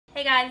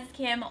Hey guys, it's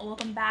Kim.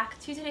 Welcome back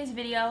to today's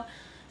video.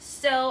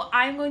 So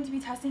I'm going to be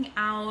testing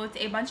out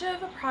a bunch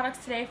of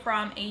products today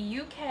from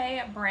a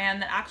UK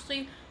brand that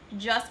actually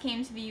just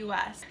came to the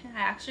US. I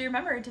actually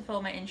remembered to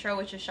film my intro,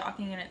 which is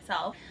shocking in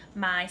itself.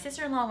 My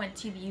sister-in-law went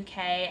to the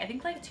UK, I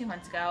think like 2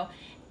 months ago,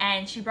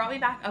 and she brought me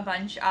back a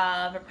bunch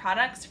of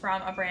products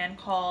from a brand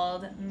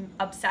called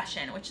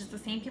Obsession, which is the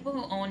same people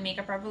who own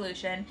Makeup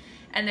Revolution.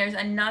 And there's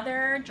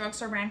another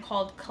drugstore brand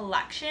called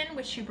Collection,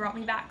 which she brought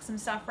me back some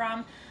stuff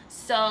from.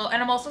 So,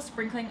 and I'm also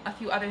sprinkling a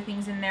few other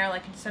things in there,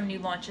 like some new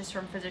launches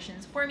from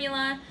Physicians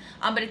Formula,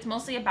 but it's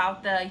mostly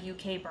about the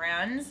UK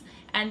brands.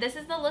 And this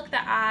is the look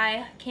that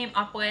I came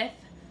up with,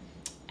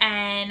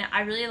 and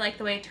I really like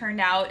the way it turned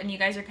out, and you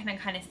guys are gonna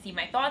kind of see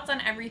my thoughts on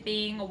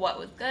everything, what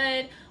was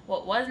good,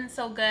 what wasn't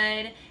so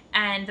good.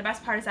 And the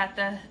best part is that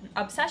the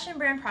Obsession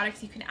brand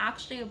products you can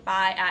actually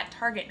buy at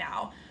Target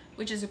now,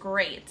 which is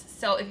great.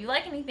 So if you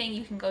like anything,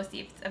 you can go see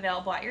if it's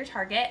available at your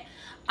Target.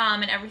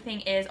 And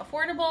everything is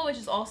affordable, which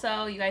is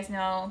also, you guys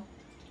know,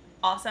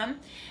 awesome.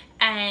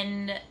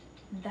 And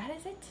that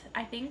is it,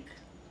 I think.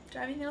 Do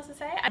I have anything else to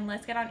say? And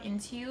let's get on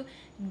into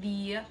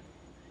the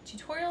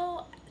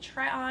tutorial,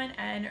 try on,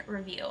 and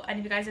review. And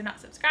if you guys are not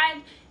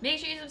subscribed, make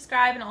sure you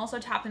subscribe and also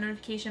tap the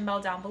notification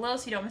bell down below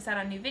so you don't miss out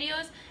on new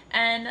videos.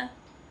 And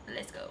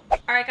let's go.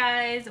 Alright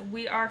guys,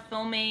 we are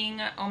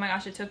filming. Oh my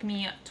gosh, it took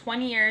me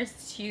 20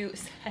 years to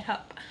set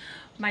up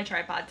my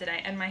tripod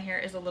today, and my hair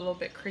is a little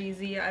bit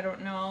crazy. I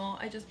don't know,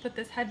 I just put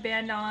this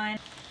headband on.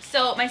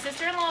 So my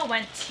sister-in-law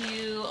went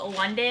to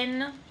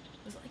London, it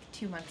was like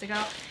 2 months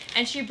ago,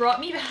 and she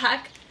brought me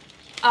back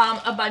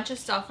a bunch of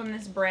stuff from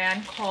this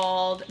brand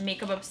called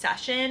Makeup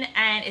Obsession.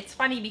 And it's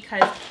funny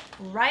because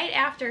right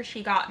after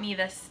she got me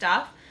this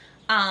stuff,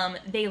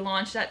 they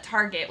launched at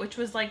Target, which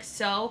was like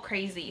so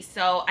crazy.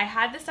 So I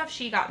had the stuff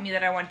she got me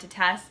that I wanted to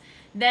test.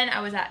 Then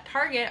I was at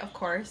Target, of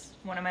course,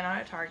 when am I not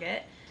at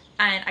Target?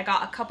 And I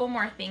got a couple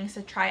more things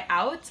to try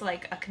out,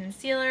 like a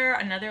concealer,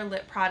 another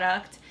lip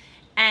product,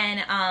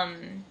 and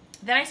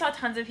then I saw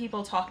tons of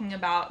people talking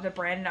about the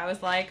brand, and I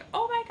was like,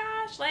 oh my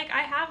gosh, like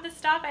I have this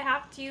stuff, I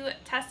have to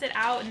test it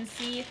out and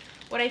see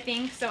what I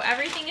think. So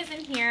everything is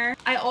in here.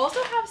 I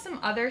also have some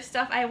other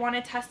stuff I want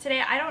to test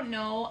today. I don't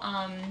know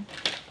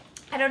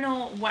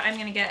what I'm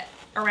gonna get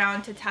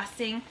around to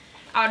testing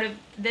out of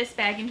this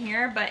bag in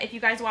here, but if you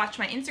guys watch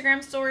my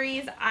Instagram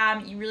stories,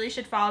 you really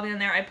should follow me on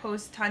there. I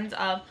post tons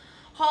of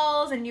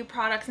hauls and new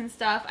products and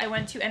stuff. I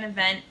went to an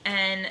event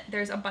and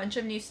there's a bunch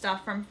of new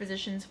stuff from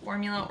Physicians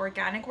Formula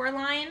organic wear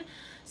line.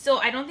 So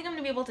I don't think I'm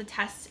gonna be able to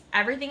test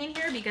everything in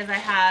here because I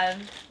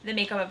have the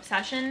Makeup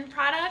Obsession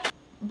product,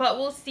 but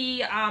we'll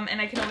see.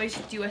 And I can always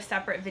do a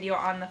separate video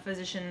on the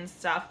Physicians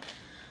stuff.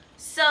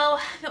 So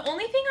the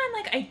only thing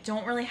I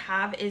don't really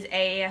have is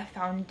a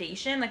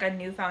foundation, like a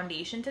new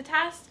foundation to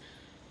test.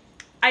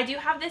 I do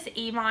have this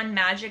Avon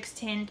Magix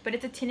tint, but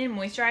it's a tinted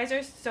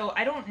moisturizer, so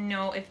I don't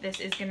know if this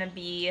is gonna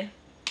be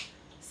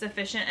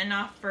sufficient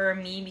enough for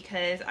me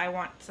because I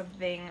want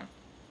something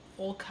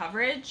full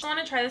coverage. I want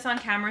to try this on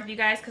camera with you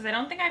guys because I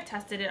don't think I've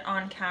tested it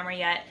on camera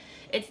yet.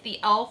 It's the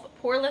e.l.f.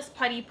 Poreless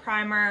Putty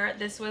Primer.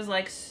 This was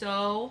like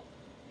so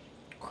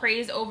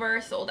crazed over,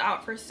 sold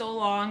out for so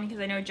long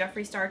because I know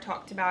Jeffree Star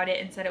talked about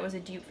it and said it was a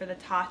dupe for the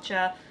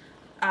Tatcha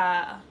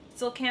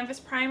Silk Canvas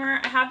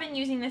Primer. I have been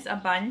using this a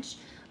bunch.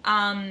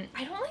 I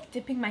don't like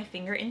dipping my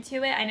finger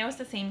into it. I know it's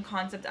the same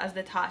concept as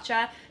the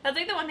Tatcha. That's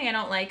like the one thing I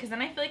don't like, because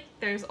then I feel like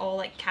there's all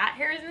like cat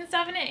hairs and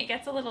stuff in it. It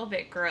gets a little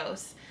bit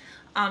gross.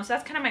 So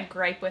that's kind of my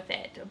gripe with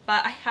it.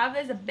 But I have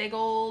this big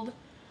old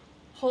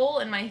hole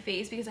in my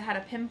face because I had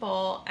a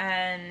pimple,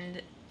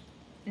 and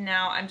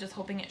now I'm just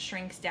hoping it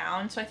shrinks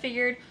down. So I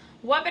figured,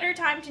 what better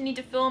time to need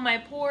to fill my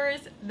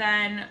pores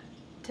than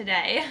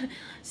today?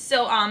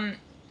 So I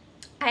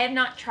have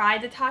not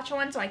tried the Tatcha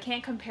one, so I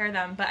can't compare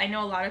them, but I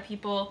know a lot of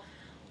people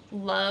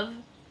love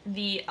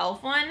the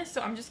e.l.f. one,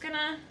 so I'm just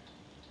gonna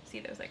see,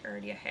 there's like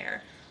already a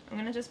hair. I'm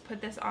gonna just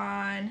put this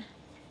on.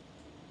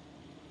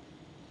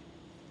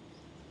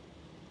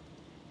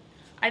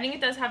 I think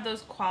it does have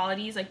those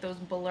qualities, like those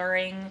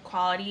blurring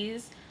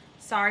qualities.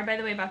 Sorry by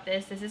the way about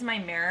this. This is my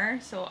mirror,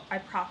 so I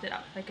propped it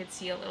up so I could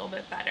see a little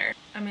bit better.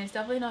 I mean, it's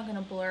definitely not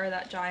gonna blur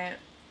that giant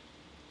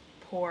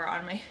pore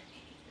on my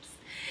face.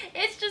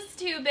 It's just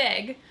too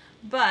big,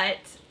 but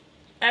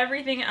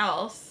everything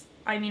else,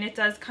 I mean, it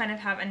does kind of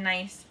have a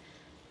nice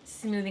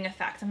smoothing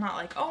effect. I'm not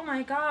like, oh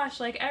my gosh,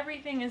 like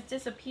everything has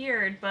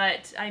disappeared,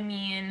 but I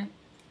mean,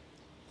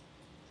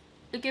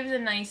 it gives a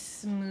nice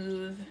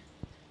smooth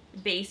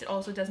base. It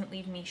also doesn't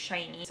leave me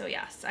shiny. So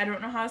yes, I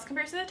don't know how this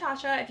compares to the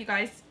Tatcha. If you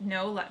guys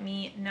know, let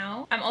me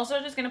know. I'm also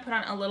just gonna put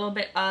on a little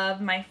bit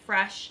of my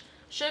Fresh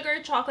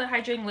Sugar Chocolate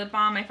Hydrating Lip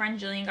Balm. My friend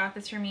Jillian got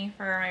this for me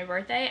for my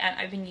birthday, and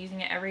I've been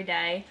using it every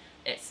day.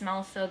 It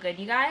smells so good,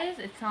 you guys.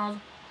 It smells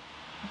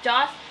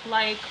just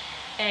like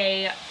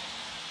a,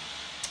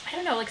 I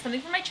don't know, like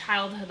something from my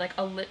childhood, like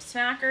a Lip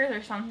Smackers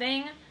or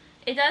something.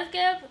 It does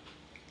give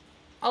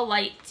a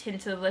light tint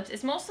to the lips.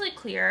 It's mostly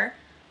clear.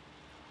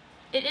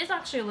 It is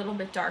actually a little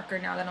bit darker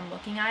now that I'm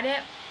looking at it,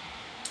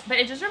 but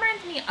it just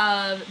reminds me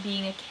of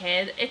being a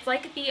kid. It's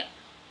like the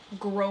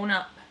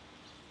grown-up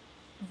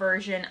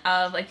version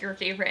of like your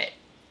favorite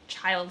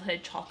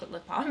childhood chocolate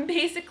lip balm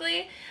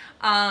basically.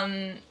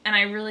 And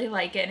I really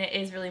like it, and it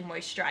is really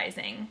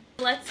moisturizing.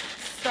 Let's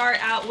start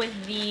out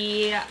with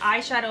the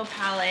eyeshadow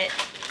palette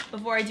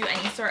before I do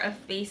any sort of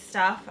face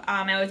stuff.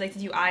 I always like to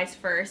do eyes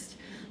first.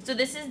 So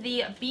this is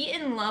the Be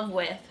In Love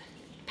With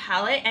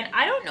palette, and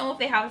I don't know if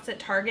they have this at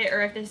Target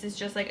or if this is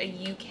just like a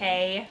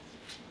UK,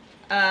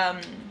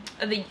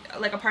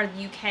 like a part of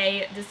the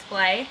UK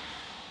display.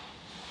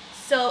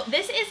 So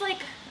this is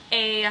like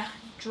a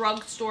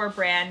drugstore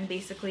brand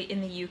basically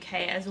in the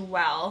UK as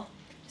well.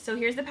 So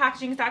here's the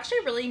packaging. It's actually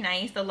really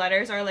nice. The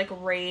letters are like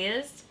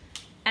raised,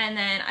 and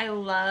then I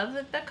love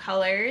the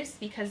colors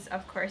because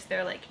of course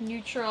they're like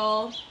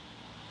neutral,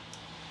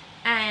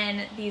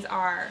 and these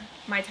are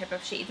my type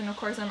of shades. And of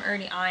course I'm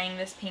already eyeing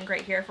this pink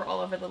right here for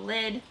all over the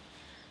lid.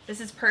 This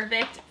is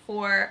perfect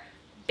for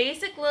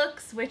basic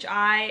looks, which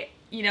I,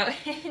 you know,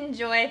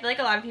 enjoy. I feel like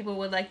a lot of people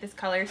would like this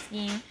color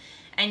scheme.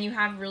 And you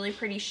have really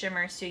pretty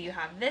shimmers too. You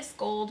have this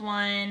gold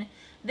one.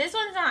 This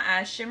one's not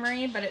as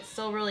shimmery, but it's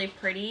still really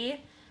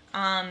pretty.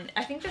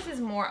 I think this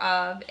is more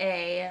like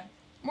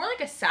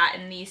a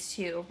satin, these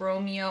two,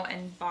 Romeo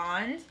and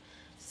Bond.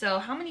 So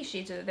how many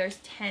shades are there? There's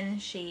 10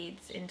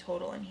 shades in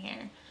total in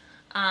here.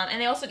 And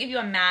they also give you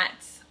a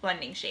matte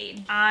blending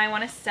shade. I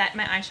want to set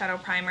my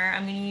eyeshadow primer.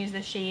 I'm going to use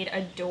the shade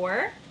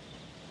Adore.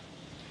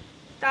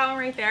 That one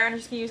right there. I'm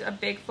just going to use a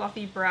big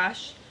fluffy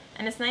brush.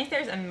 And it's nice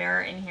there's a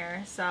mirror in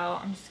here, so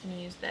I'm just going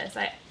to use this.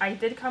 I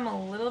did come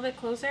a little bit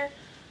closer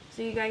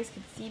so you guys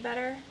could see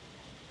better.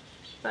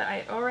 But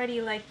I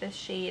already like this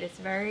shade. It's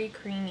very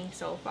creamy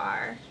so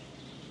far.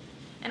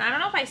 And I don't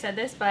know if I said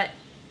this, but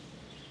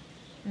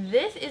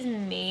this is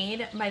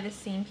made by the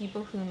same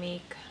people who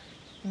make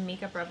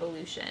Makeup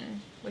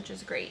Revolution, which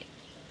is great.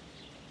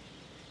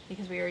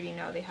 Because we already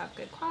know they have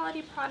good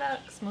quality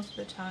products most of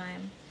the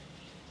time.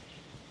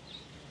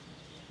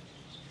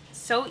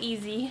 So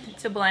easy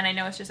to blend. I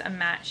know it's just a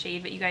matte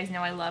shade, but you guys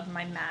know I love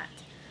my matte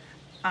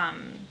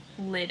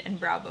lid and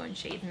brow bone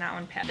shades, and that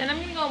one passed. Then I'm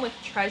gonna go with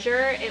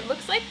Treasure. It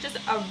looks like just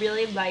a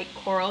really light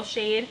coral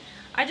shade.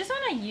 I just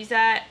want to use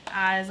that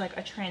as like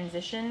a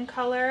transition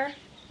color.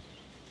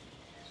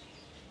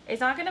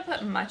 It's not gonna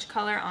put much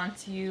color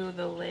onto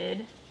the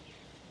lid,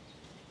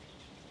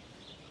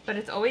 but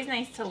it's always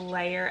nice to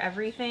layer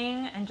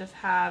everything and just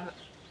have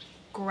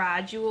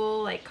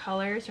gradual like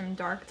colors from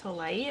dark to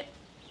light.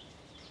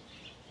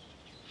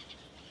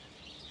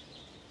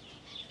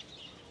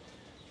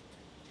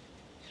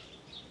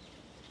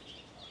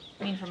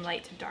 I mean from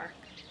light to dark.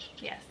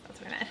 Yes,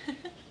 that's what I meant.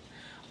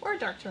 Or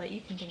dark to light,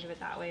 you can think of it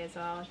that way as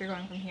well if you're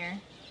going from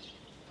here.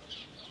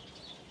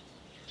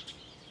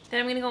 Then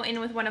I'm going to go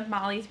in with one of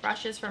Molly's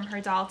brushes from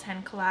her Doll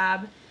 10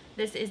 collab.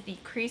 This is the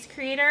Crease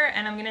Creator,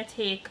 and I'm going to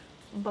take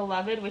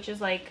Beloved, which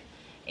is like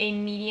a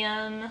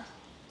medium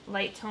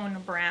light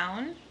tone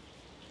brown.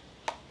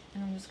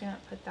 And I'm just going to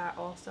put that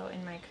also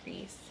in my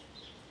crease.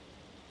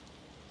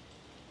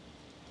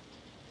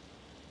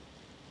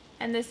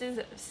 And this is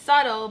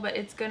subtle, but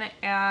it's going to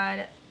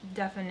add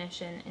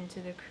definition into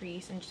the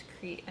crease and just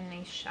create a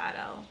nice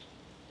shadow.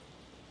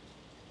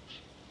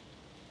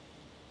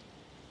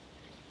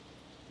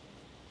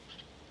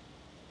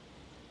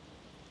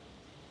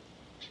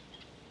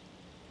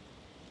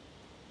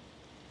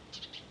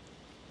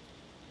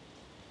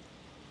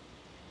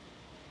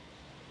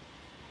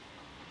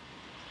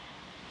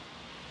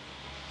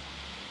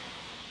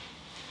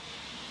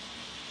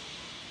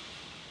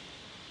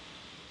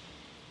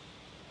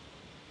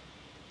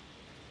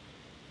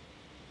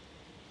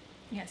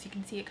 Yes, you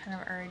can see it kind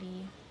of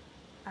already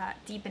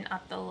deepen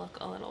up the look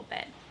a little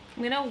bit.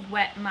 I'm gonna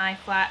wet my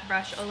flat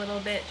brush a little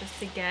bit just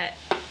to get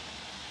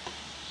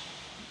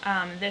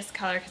this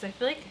color, because I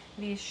feel like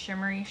these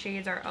shimmery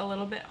shades are a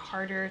little bit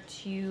harder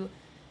to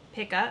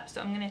pick up.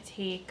 So I'm gonna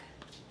take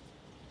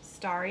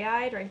Starry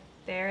Eyed right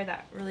there,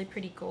 that really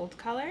pretty gold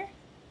color,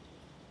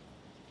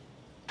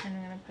 and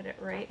I'm gonna put it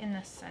right in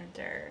the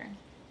center.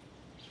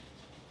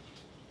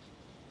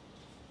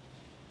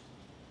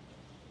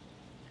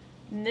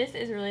 And this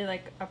is really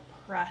like a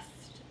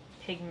pressed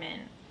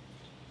pigment,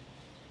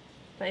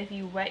 but if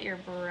you wet your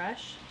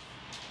brush,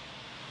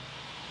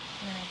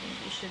 then I think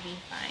you should be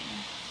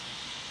fine.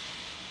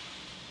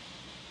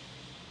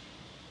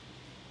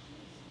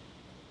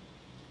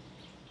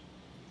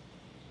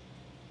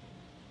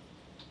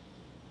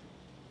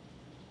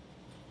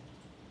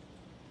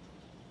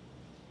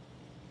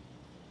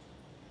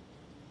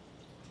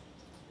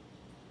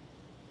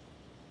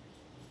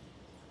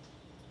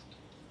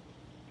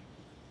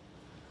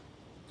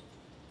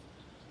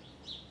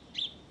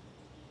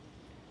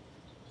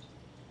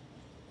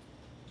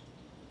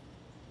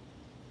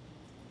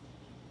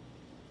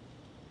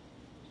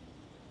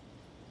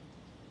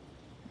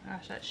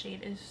 Gosh, that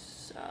shade is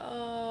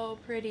so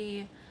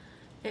pretty.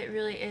 It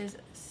really is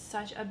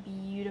such a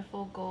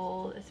beautiful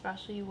gold,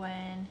 especially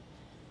when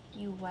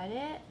you wet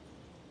it.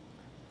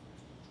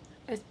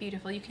 It's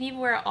beautiful. You can even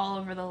wear it all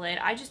over the lid.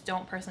 I just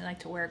don't personally like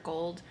to wear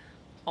gold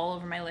all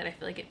over my lid. I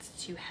feel like it's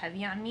too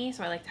heavy on me,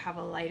 so I like to have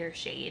a lighter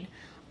shade.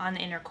 on the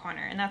inner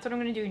corner. And that's what I'm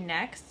going to do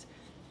next.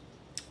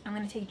 I'm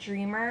going to take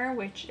Dreamer,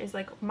 which is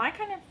like my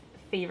kind of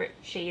favorite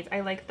shades.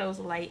 I like those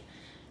light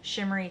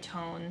shimmery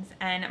tones.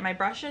 And my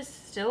brush is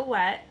still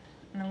wet.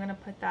 And I'm going to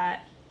put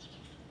that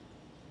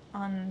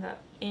on the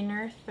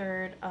inner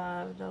third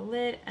of the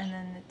lid and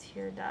then the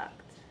tear duct.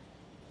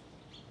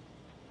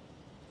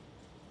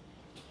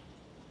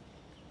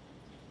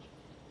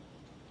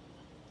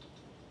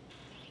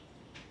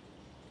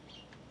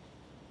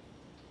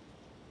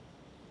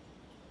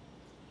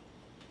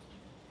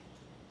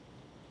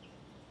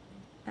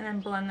 And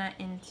then blend that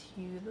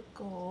into the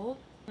gold.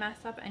 Mess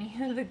up any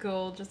of the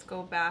gold, just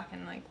go back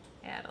and like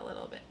add a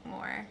little bit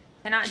more.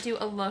 I cannot do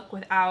a look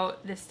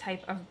without this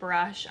type of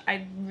brush.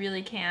 I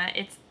really can't.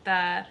 It's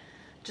the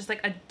just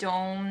like a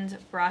domed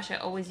brush. I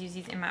always use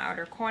these in my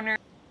outer corner.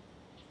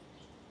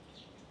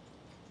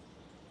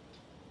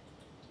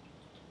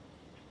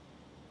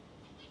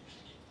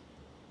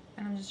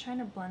 And I'm just trying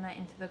to blend that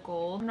into the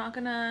gold. I'm not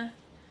gonna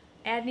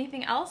add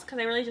anything else because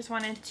I really just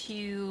wanted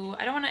to,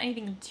 I don't want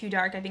anything too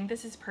dark. I think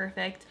this is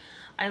perfect.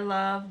 I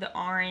love the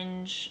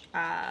orange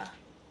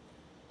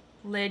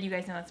lid. You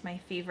guys know that's my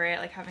favorite,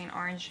 like having an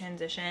orange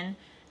transition.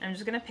 And I'm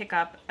just gonna pick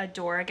up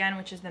Adore again,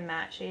 which is the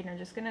matte shade, and I'm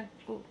just gonna,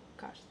 oh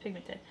gosh, it's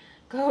pigmented,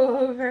 go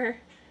over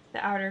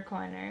the outer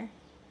corner.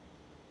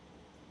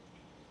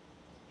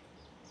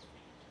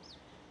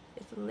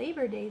 It's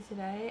Labor Day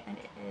today, and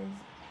it is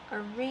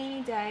a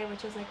rainy day,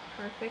 which is like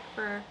perfect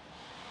for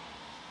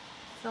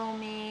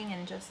filming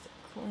and just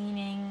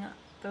cleaning.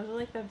 Those are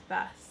like the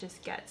best.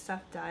 Just get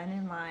stuff done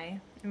in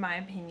my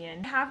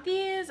opinion. I have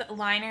these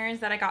liners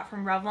that I got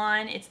from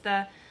Revlon. It's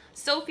the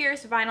So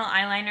Fierce vinyl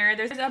eyeliner.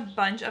 There's a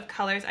bunch of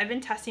colors. I've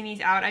been testing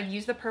these out. I've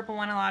used the purple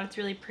one a lot. It's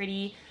really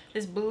pretty.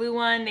 This blue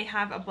one, they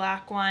have a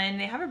black one.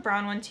 They have a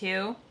brown one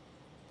too.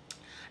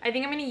 I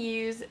think I'm gonna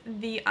use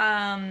the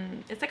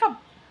it's like a,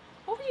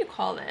 what would you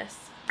call this?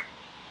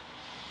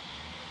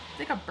 It's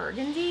like a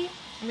burgundy.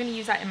 I'm gonna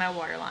use that in my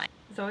waterline.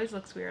 This always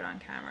looks weird on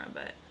camera,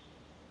 but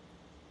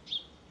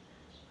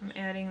I'm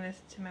adding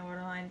this to my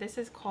waterline. This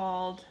is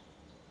called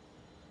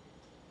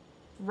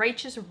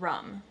Righteous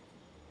Rum.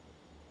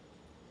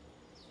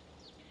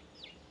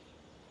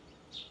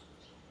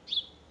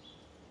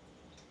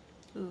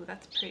 Ooh,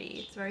 that's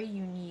pretty. It's very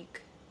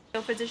unique.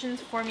 So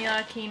Physicians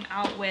Formula came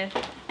out with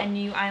a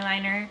new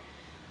eyeliner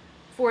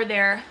for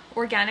their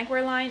organic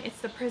wear line.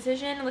 It's the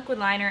Precision Liquid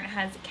Liner and it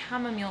has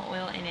chamomile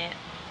oil in it.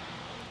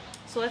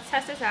 So let's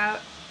test this out.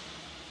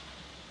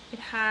 It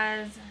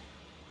has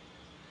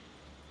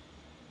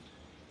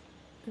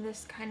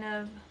this kind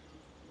of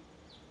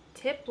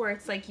tip where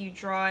it's like you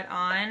draw it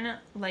on,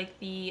 like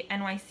the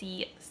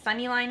NYC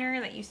Sunny Liner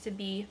that used to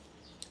be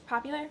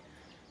popular.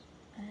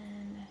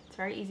 And it's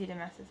very easy to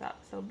mess this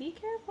up, so be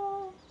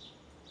careful.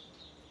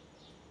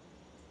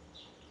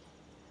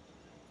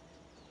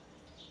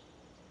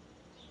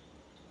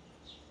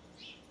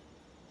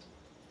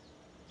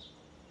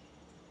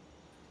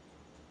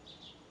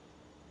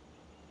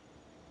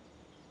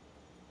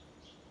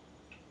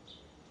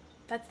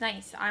 That's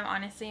nice. I'm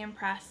honestly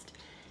impressed.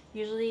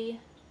 Usually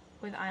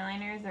with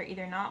eyeliners, they're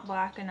either not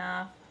black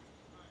enough,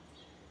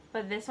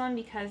 but this one,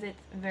 because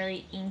it's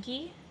very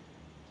inky,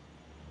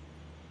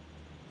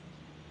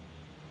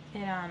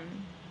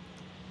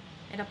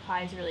 it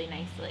applies really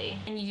nicely.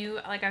 And you,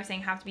 like I was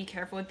saying, have to be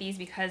careful with these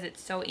because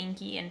it's so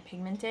inky and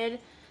pigmented.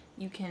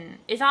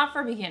 It's not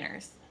for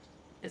beginners,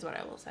 is what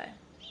I will say.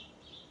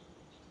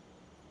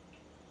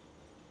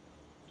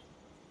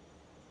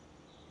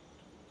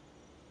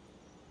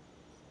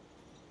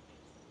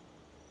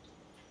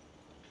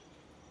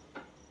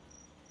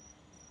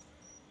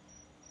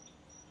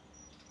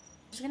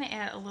 I'm just gonna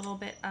add a little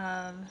bit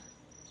of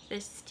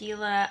this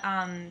Stila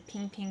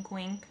Pink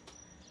Wink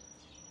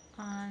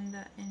on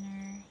the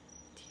inner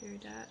tear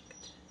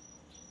duct.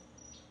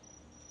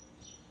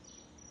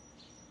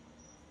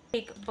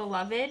 Take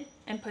Beloved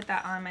and put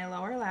that on my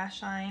lower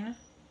lash line.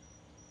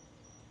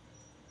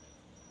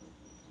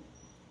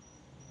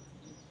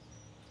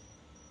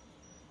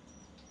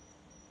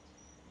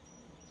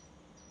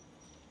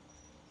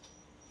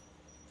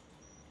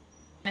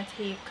 I'm gonna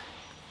take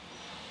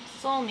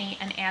Soulmate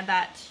and add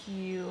that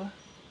to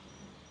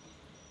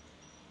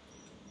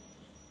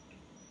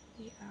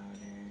the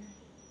outer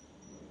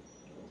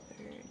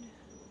third.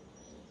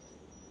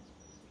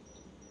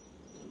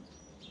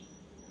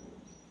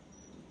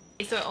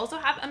 So I also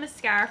have a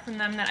mascara from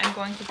them that I'm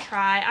going to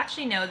try.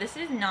 Actually, no, this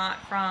is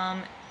not from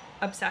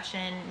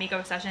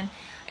Makeup Obsession.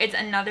 It's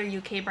another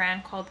UK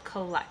brand called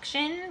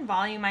Collection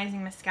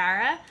Volumizing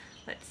Mascara.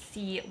 Let's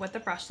see what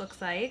the brush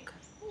looks like.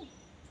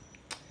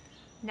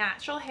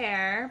 Natural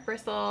hair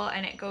bristle,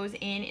 and it goes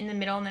in the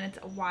middle and then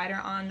it's wider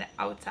on the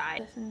outside.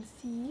 Listen,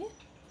 see.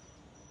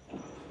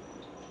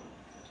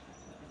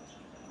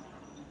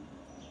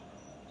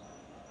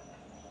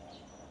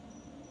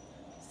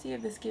 See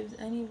if this gives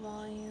any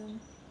volume.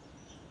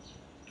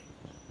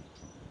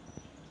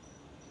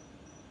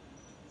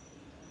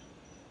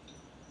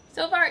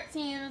 So far it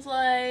seems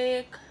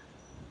like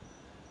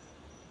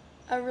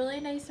a really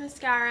nice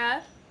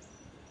mascara.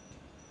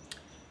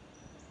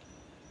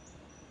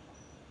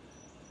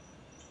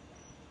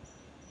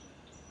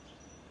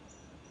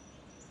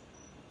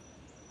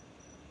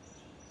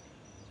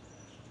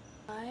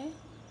 eye.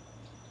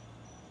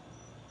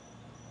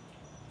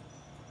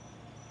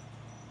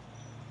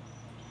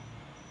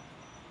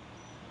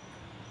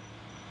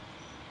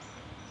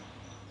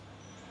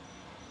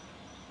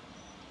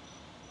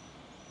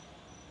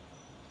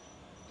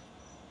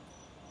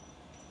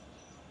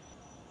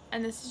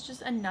 And this is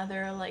just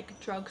another like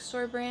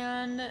drugstore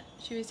brand.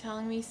 She was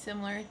telling me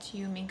similar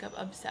to Makeup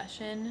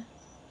Obsession.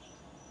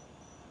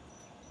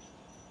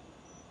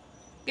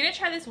 I'm gonna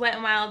try this Wet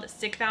n Wild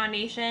stick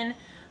foundation.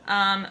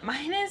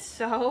 Mine is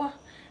so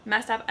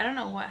messed up. I don't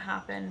know what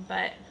happened,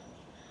 but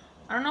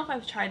I don't know if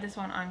I've tried this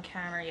one on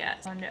camera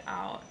yet. Blend it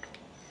out.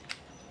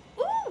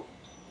 Ooh!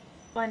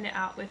 Blend it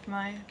out with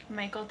my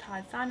Michael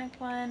Todd Sonic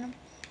one.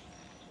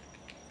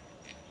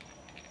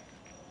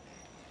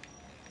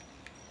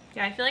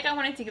 Yeah, I feel like I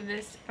wanted to give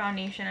this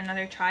foundation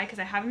another try because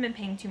I haven't been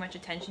paying too much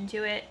attention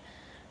to it.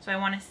 So I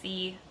want to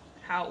see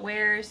how it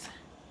wears,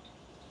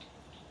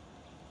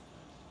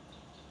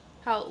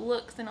 how it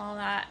looks and all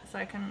that, so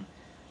I can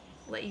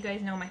let you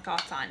guys know my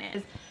thoughts on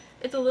it.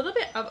 It's a little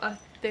bit of a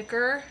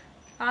thicker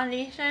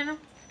foundation.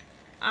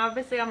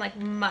 Obviously, I'm like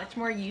much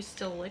more used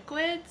to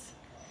liquids.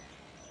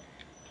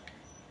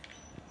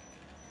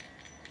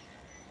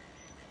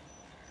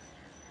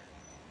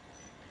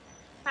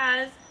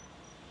 Has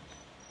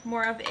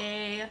more of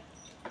a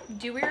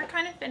dewier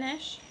kind of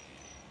finish.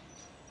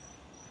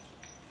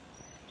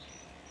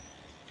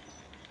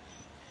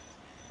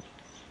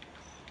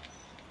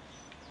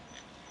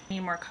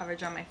 Need more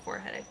coverage on my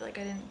forehead. I feel like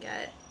I didn't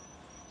get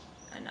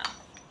enough.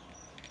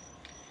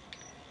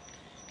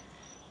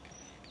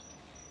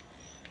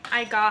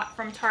 I got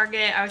from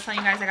Target, I was telling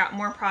you guys I got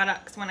more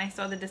products when I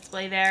saw the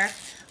display there.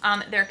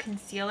 Their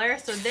concealer.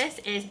 So this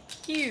is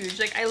huge.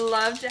 Like, I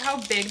loved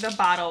how big the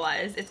bottle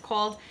was. It's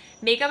called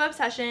Makeup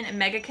Obsession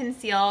Mega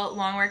Conceal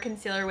Longwear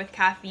Concealer with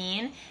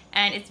Caffeine,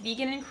 and it's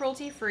vegan and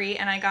cruelty free,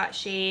 and I got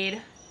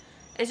shade,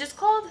 it's just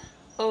called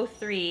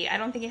 03. I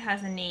don't think it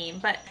has a name,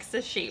 but it's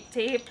the Shape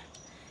Tape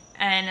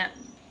and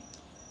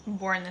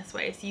Born This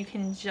Way, so you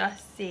can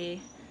just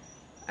see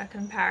a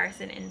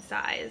comparison in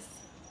size.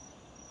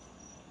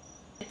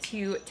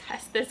 To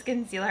test this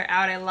concealer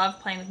out, I love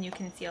playing with new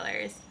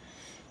concealers.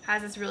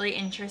 Has this really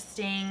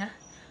interesting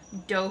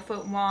doe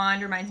foot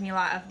wand, reminds me a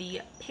lot of the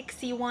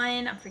Pixie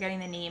one. I'm forgetting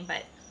the name,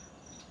 but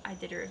I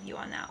did a review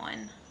on that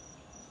one.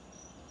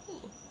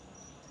 Ooh.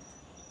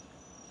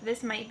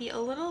 This might be a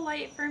little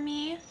light for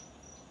me. I'm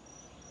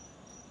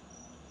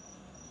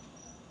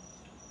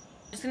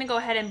just gonna go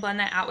ahead and blend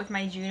that out with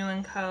my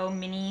Juno & Co.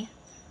 mini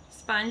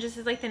sponge. This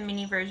is like the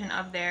mini version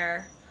of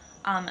their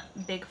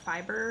big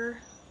fiber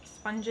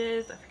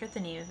sponges. I forget the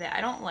name of it.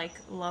 I don't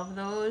love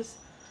those,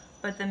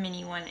 but the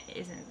mini one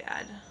isn't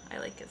bad. I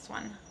like this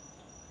one.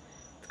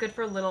 It's good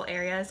for little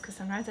areas because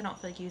sometimes I don't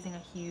feel like using a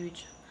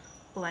huge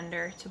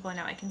blender to blend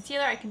out my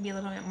concealer. I can be a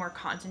little bit more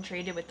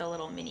concentrated with the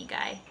little mini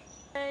guy.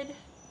 Good.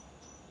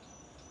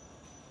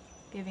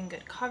 Giving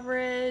good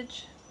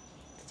coverage.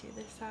 Let's do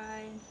this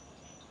side.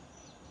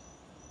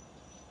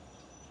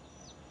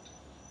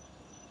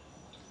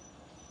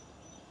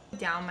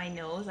 Down my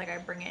nose, like I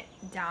bring it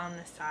down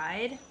the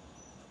side.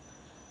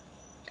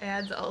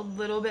 Adds a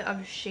little bit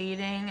of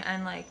shading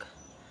and like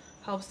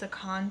helps to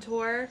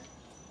contour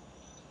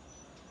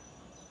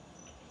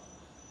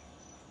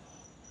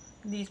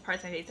these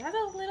parts of my face. It has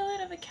a little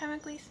bit of a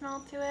chemically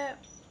smell to it.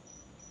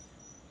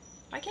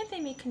 Why can't they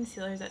make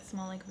concealers that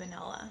smell like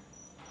vanilla?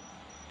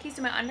 Okay,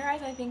 so my under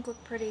eyes I think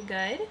look pretty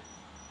good.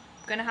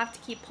 I'm gonna have to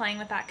keep playing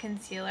with that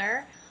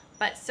concealer,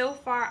 but so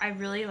far I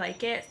really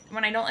like it.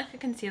 When I don't like a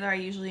concealer, I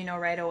usually know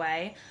right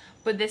away,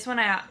 but this one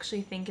I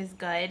actually think is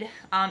good.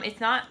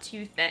 It's not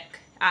too thick.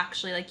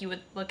 Actually, like you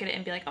would look at it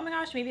and be like, oh my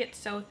gosh, maybe it's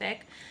so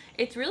thick.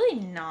 It's really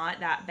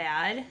not that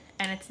bad,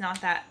 and it's not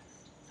that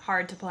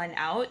hard to blend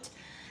out.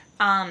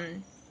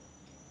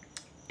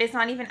 It's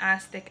not even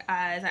as thick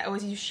as, I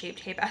always use Shape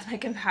Tape as my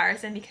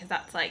comparison because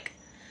that's like,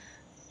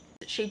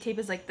 Shape Tape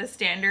is like the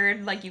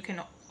standard, like you can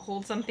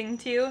hold something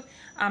to,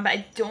 but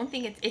I don't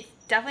think it's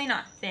definitely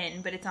not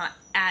thin, but it's not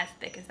as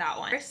thick as that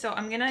one. So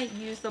I'm gonna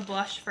use the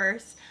blush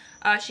first.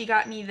 She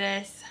got me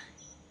this.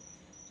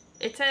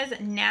 It says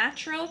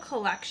Natural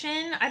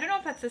Collection. I don't know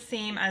if that's the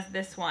same as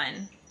this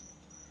one.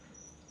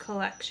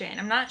 Collection.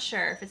 I'm not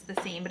sure if it's the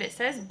same, but it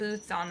says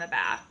Boots on the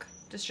back.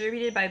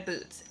 Distributed by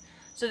Boots.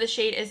 So the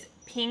shade is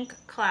Pink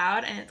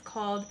Cloud, and it's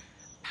called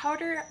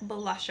Powder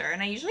Blusher.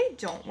 And I usually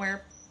don't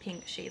wear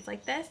pink shades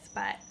like this,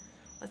 but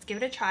let's give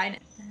it a try.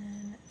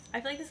 And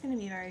I feel like this is going to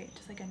be very,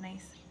 just like a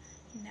nice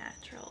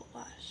natural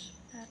blush.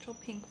 Natural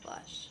pink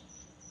blush.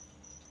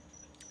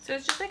 So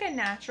it's just like a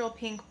natural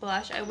pink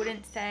blush. I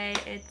wouldn't say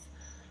it's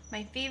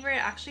my favorite. I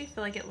actually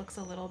feel like it looks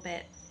a little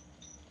bit,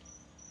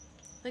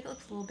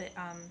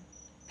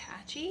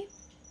 patchy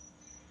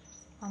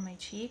on my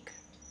cheek.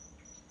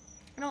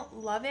 I don't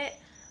love it.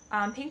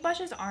 Pink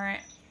blushes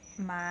aren't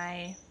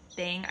my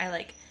thing. I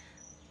like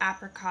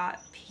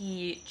apricot,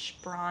 peach,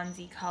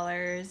 bronzy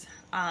colors.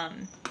 So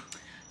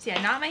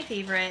yeah, not my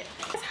favorite.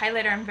 This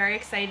highlighter I'm very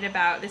excited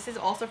about. This is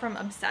also from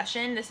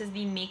Obsession. This is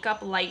the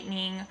Makeup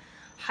Lightening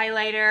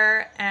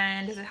highlighter,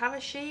 and does it have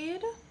a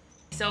shade?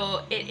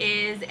 So it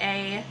is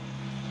a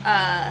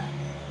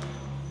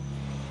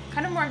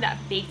kind of more of that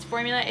baked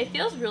formula. It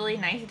feels really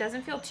nice. It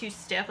doesn't feel too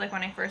stiff. Like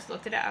when I first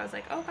looked at it, I was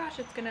like, oh gosh,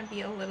 it's gonna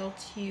be a little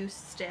too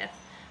stiff,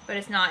 but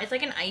it's not. It's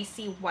like an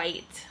icy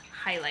white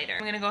highlighter.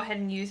 I'm gonna go ahead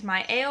and use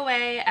my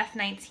AOA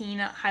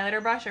F19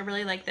 highlighter brush. I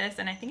really like this,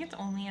 and I think it's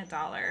only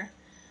 $1.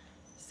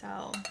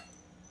 So,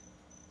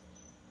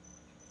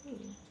 ooh.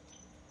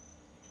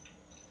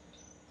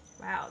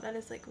 Wow, that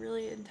is like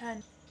really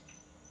intense.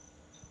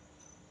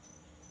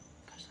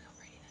 Gosh, look how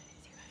pretty that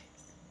is, you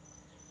guys.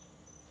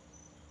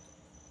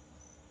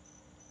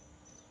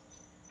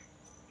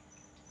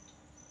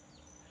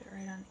 Put it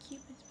right on the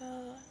Cupid's bow,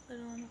 a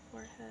little on the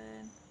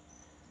forehead.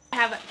 I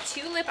have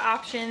 2 lip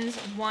options.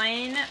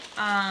 One,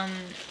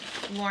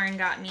 Lauren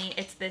got me.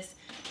 It's this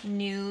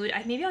nude.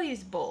 Maybe I'll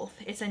use both.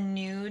 It's a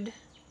nude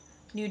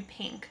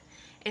pink.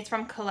 It's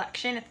from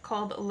Collection. It's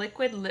called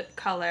Liquid Lip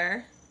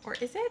Color. Or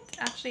is it?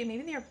 Actually,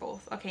 maybe they are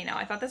both. Okay, no,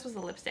 I thought this was a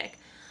lipstick.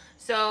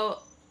 So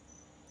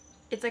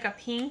it's like a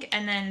pink,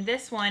 and then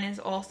this one is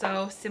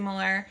also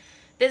similar.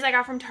 This I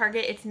got from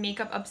Target. It's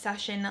Makeup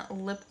Obsession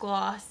Lip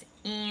Gloss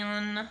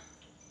in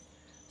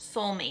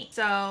Soulmate.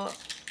 So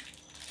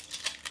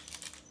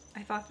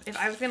I thought if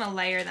I was gonna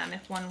layer them,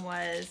 if one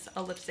was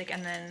a lipstick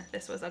and then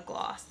this was a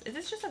gloss. Is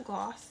this just a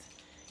gloss?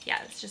 Yeah,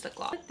 it's just a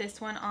gloss. Put this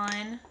one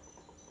on.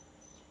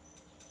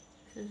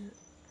 This is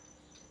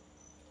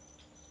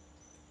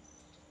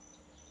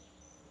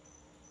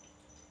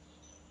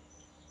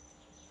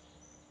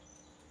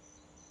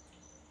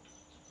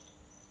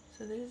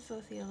so this is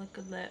supposed to be a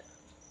liquid lip.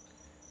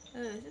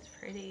 Oh, this is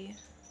pretty.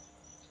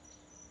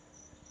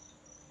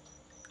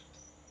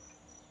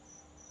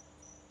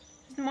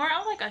 It's more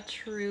of like a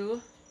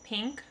true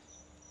pink.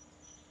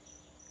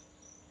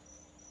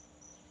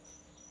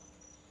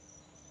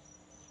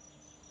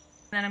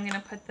 Then I'm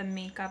gonna put the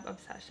Makeup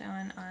Obsession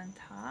one on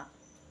top.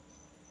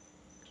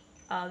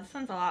 Oh, this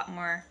one's a lot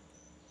more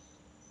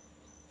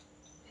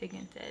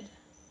pigmented.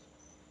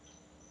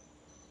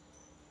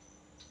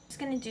 Just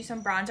gonna do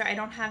some bronzer. I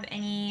don't have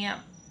any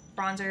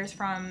bronzers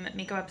from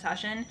Makeup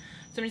Obsession,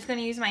 so I'm just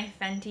gonna use my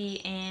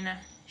Fenty in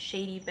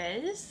Shady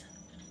Biz.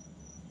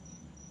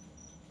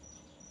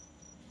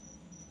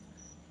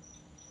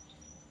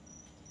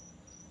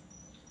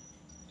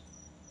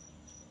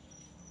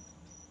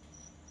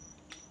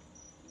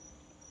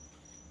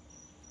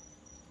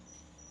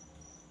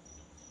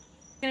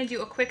 I'm gonna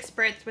do a quick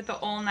spritz with the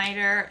All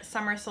Nighter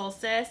Summer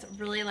Solstice.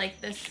 Really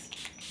like this.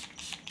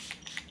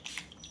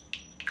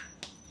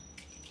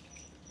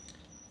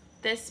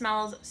 This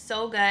smells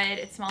so good.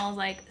 It smells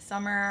like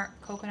summer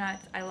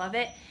coconuts. I love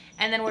it.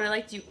 And then what I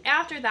like to do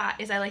after that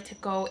is I like to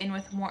go in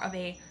with more of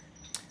a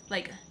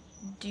like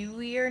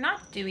dewier,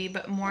 not dewy,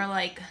 but more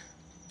like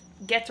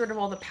gets rid of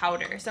all the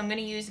powder. So I'm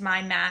gonna use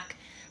my MAC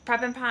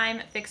Prep and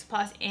Prime Fix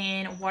Plus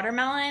in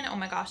Watermelon. Oh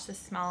my gosh, this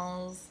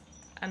smells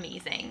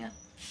amazing.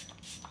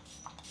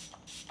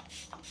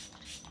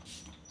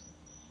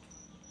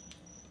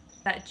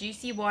 That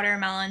juicy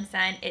watermelon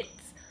scent. It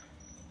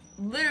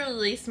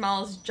literally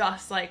smells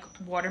just like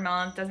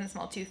watermelon. It doesn't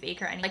smell too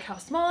fake or anything. Like how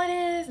small it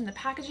is, and the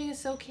packaging is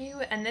so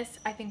cute. And this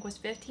I think was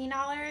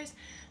 $15.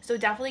 So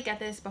definitely get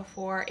this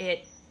before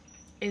it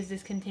is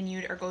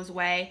discontinued or goes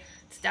away.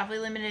 It's definitely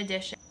limited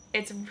edition.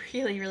 It's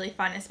really, really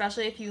fun,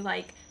 especially if you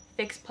like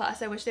Fix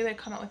Plus. I wish they would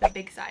come out with a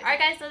big size. Alright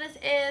guys, so this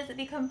is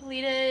the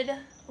completed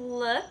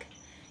look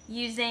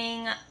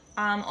using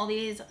all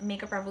these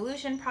Makeup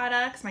Revolution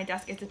products. My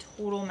desk is a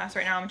total mess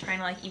right now. I'm trying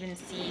to like even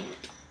see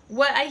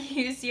what I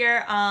use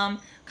here.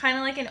 Kind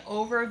of like an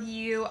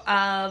overview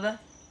of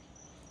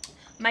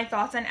my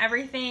thoughts on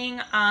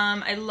everything.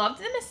 I loved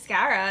the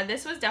mascara.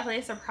 This was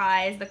definitely a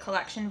surprise, the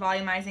Collection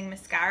Volumizing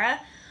Mascara.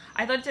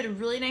 I thought it did a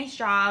really nice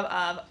job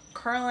of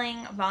curling,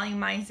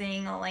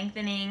 volumizing,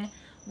 lengthening.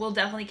 We'll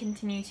definitely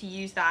continue to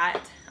use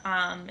that.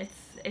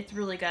 It's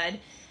really good.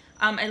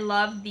 I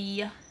love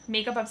the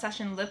Makeup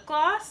Obsession Lip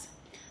Gloss.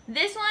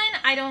 This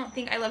one, I don't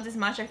think I loved as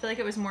much. I feel like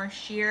it was more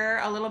sheer,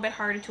 a little bit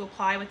harder to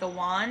apply with the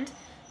wand.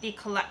 The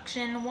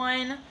Collection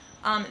one,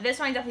 this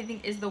one I definitely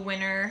think is the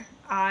winner.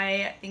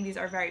 I think these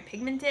are very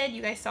pigmented.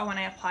 You guys saw when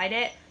I applied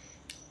it,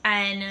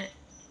 and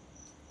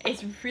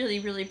it's really,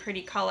 really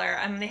pretty color.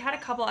 They had a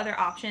couple other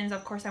options.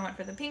 Of course, I went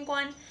for the pink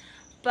one,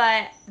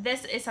 but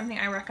this is something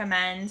I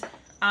recommend.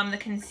 The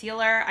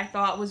concealer I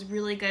thought was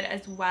really good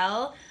as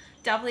well.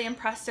 Definitely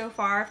impressed so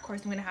far. Of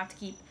course, I'm gonna have to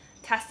keep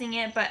testing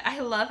it, but I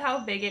love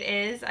how big it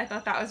is. I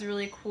thought that was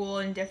really cool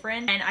and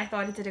different, and I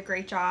thought it did a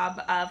great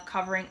job of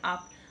covering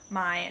up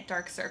my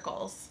dark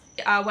circles.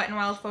 Wet n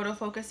Wild Photo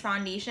Focus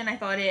Foundation, I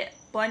thought it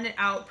blended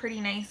out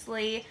pretty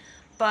nicely,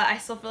 but I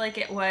still feel like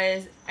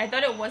I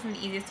thought it wasn't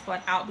the easiest to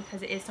blend out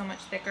because it is so much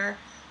thicker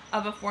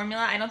of a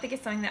formula. I don't think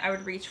it's something that I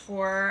would reach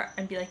for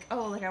and be like,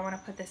 oh, like I want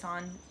to put this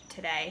on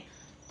today.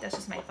 That's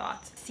just my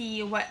thoughts.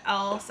 See what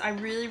else. I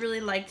really,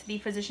 really liked the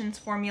Physicians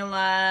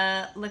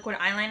Formula liquid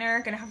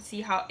eyeliner. Gonna have to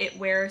see how it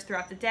wears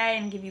throughout the day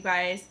and give you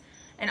guys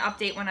an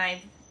update when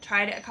I've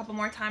tried it a couple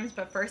more times,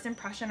 but first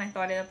impression, I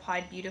thought it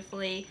applied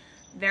beautifully.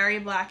 very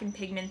black and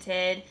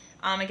pigmented.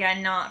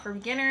 Again, not for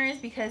beginners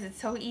because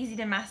it's so easy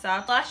to mess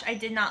up. Blush, I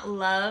did not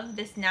love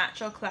this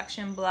Natural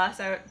Collection blush.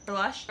 I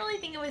don't really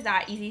think it was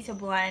that easy to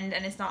blend,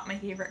 and it's not my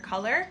favorite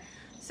color,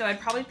 so I'd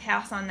probably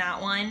pass on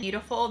that one.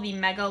 Beautiful, the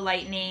Mega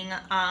Lightning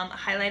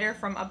highlighter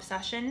from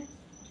Obsession.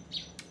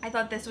 I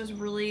thought this was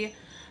really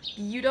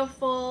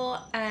beautiful,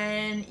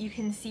 and you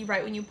can see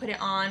right when you put it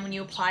on, when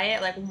you apply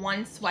it, like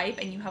one swipe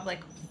and you have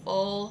like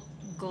full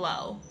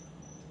glow.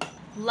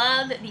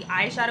 Love the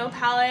eyeshadow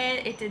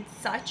palette. It did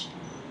such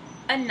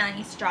a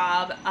nice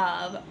job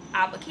of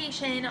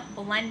application,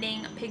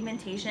 blending,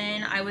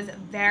 pigmentation. I was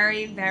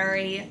very,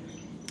 very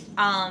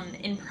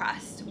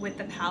impressed with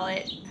the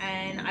palette,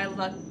 and I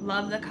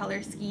love the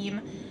color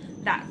scheme.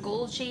 That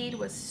gold shade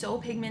was so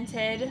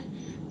pigmented,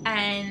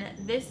 and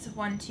this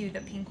one too,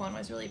 the pink one,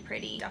 was really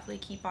pretty. Definitely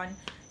keep on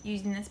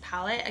using this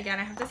palette. Again,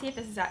 I have to see if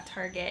this is at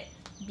Target.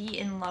 Be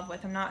in love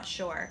with, I'm not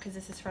sure because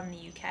this is from the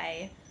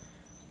UK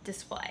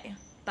display,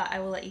 but I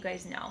will let you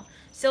guys know.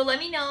 So let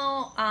me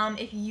know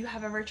if you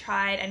have ever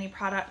tried any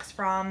products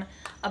from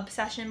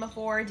Obsession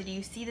before. Did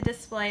you see the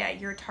display at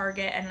your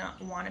Target and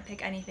want to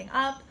pick anything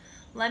up?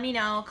 Let me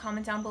know,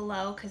 comment down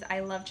below, because I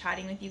love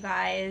chatting with you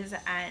guys,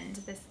 and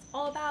this is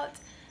all about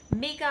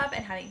makeup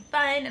and having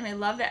fun, and I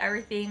love that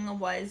everything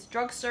was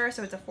drugstore,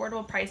 so it's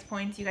affordable price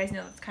points. You guys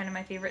know that's kind of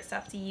my favorite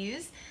stuff to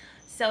use.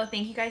 So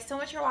thank you guys so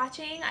much for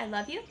watching. I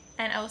love you,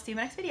 and I will see you in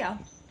my next video.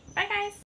 Bye guys!